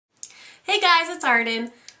Hey guys, it's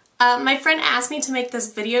Arden. My friend asked me to make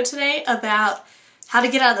this video today about how to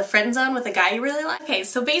get out of the friend zone with a guy you really like. Okay,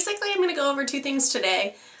 so basically I'm going to go over two things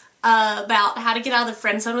today about how to get out of the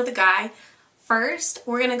friend zone with a guy. First,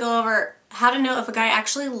 we're going to go over how to know if a guy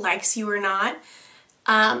actually likes you or not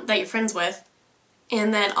that you're friends with.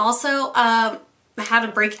 And then also how to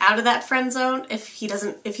break out of that friend zone if you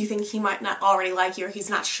think he might not already like you or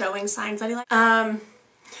he's not showing signs that he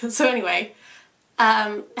likes. So anyway,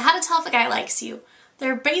 how to tell if a guy likes you.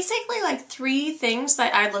 There are basically like three things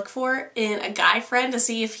that I look for in a guy friend to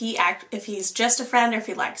see if he's just a friend or if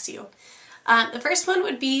he likes you. The first one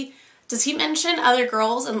would be, does he mention other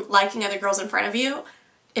girls and liking other girls in front of you?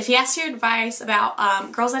 If he asks your advice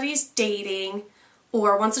about girls that he's dating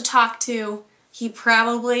or wants to talk to, he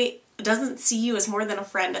probably doesn't see you as more than a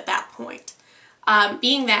friend at that point.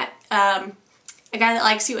 Being that a guy that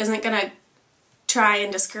likes you isn't going to try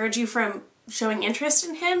and discourage you from showing interest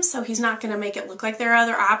in him, so he's not going to make it look like there are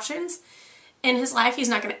other options in his life. He's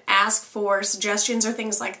not going to ask for suggestions or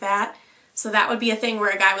things like that. So that would be a thing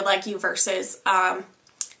where a guy would like you versus a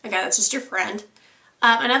guy that's just your friend.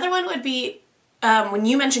 Another one would be when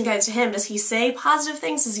you mention guys to him, does he say positive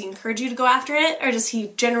things? Does he encourage you to go after it? Or does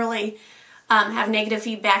he generally have negative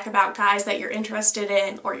feedback about guys that you're interested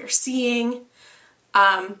in or you're seeing?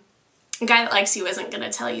 A guy that likes you isn't going to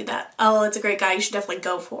tell you that, oh, it's a great guy, you should definitely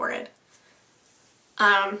go for it.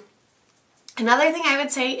 Another thing I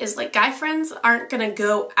would say is, like, guy friends aren't going to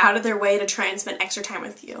go out of their way to try and spend extra time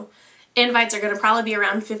with you. Invites are going to probably be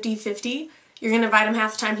around 50-50. You're going to invite him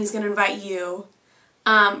half the time, he's going to invite you.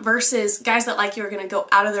 Versus guys that like you are going to go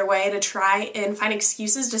out of their way to try and find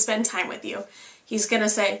excuses to spend time with you. He's going to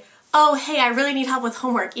say, oh, hey, I really need help with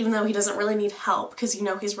homework, even though he doesn't really need help because you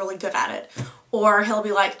know he's really good at it. Or he'll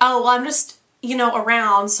be like, oh, well, I'm just,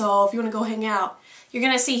 around, so if you want to go hang out. You're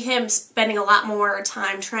going to see him spending a lot more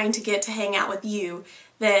time trying to get to hang out with you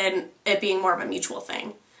than it being more of a mutual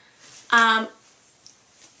thing. So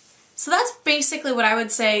that's basically what I would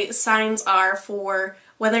say signs are for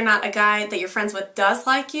whether or not a guy that you're friends with does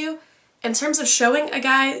like you. In terms of showing a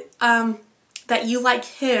guy that you like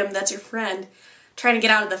him, that's your friend, trying to get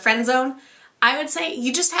out of the friend zone, I would say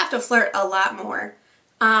you just have to flirt a lot more.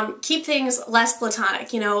 Keep things less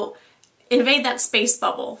platonic, invade that space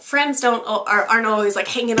bubble. Friends aren't always like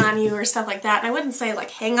hanging on you or stuff like that. And I wouldn't say like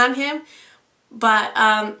hang on him, but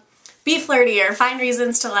be flirtier. Find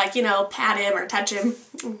reasons to pat him or touch him.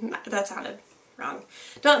 That sounded wrong.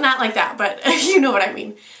 Not like that, but you know what I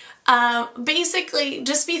mean. Basically,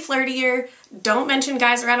 just be flirtier. Don't mention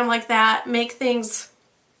guys around him like that. Make things,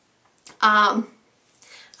 I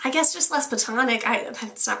guess, just less platonic.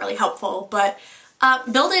 That's not really helpful, but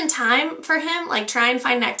build in time for him, like try and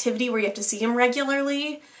find an activity where you have to see him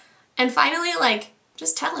regularly. And finally,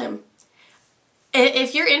 just tell him.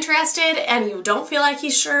 If you're interested and you don't feel like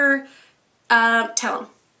he's sure, tell him.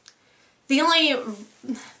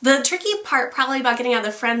 The tricky part probably about getting out of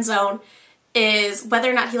the friend zone is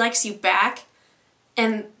whether or not he likes you back.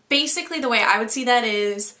 And basically the way I would see that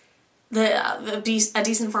is, a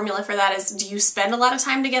decent formula for that is, do you spend a lot of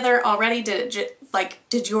time together already?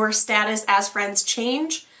 Did your status as friends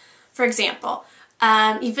change? For example,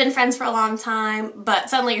 you've been friends for a long time, but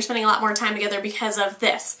suddenly you're spending a lot more time together because of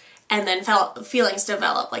this, and then feelings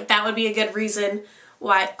develop. Like, that would be a good reason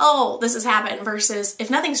why, oh, this has happened, versus if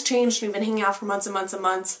nothing's changed, we've been hanging out for months and months and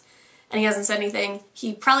months, and he hasn't said anything,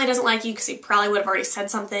 he probably doesn't like you because he probably would have already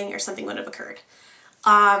said something or something would have occurred.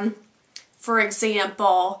 For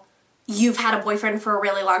example, you've had a boyfriend for a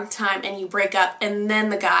really long time and you break up and then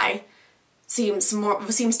the guy seems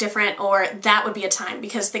different, or that would be a time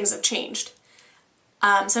because things have changed.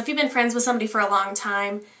 So if you've been friends with somebody for a long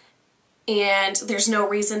time and there's no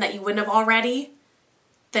reason that you wouldn't have already,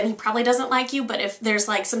 then he probably doesn't like you. But if there's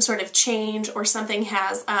some sort of change or something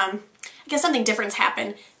has, I guess something different's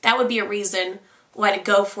happened, that would be a reason why to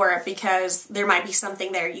go for it, because there might be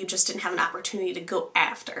something there you just didn't have an opportunity to go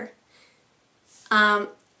after.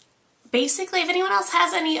 Basically, if anyone else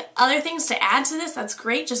has any other things to add to this, that's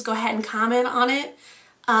great. Just go ahead and comment on it.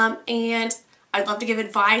 And I'd love to give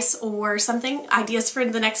advice or ideas for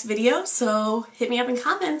the next video, so hit me up in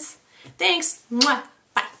comments. Thanks. Mwah.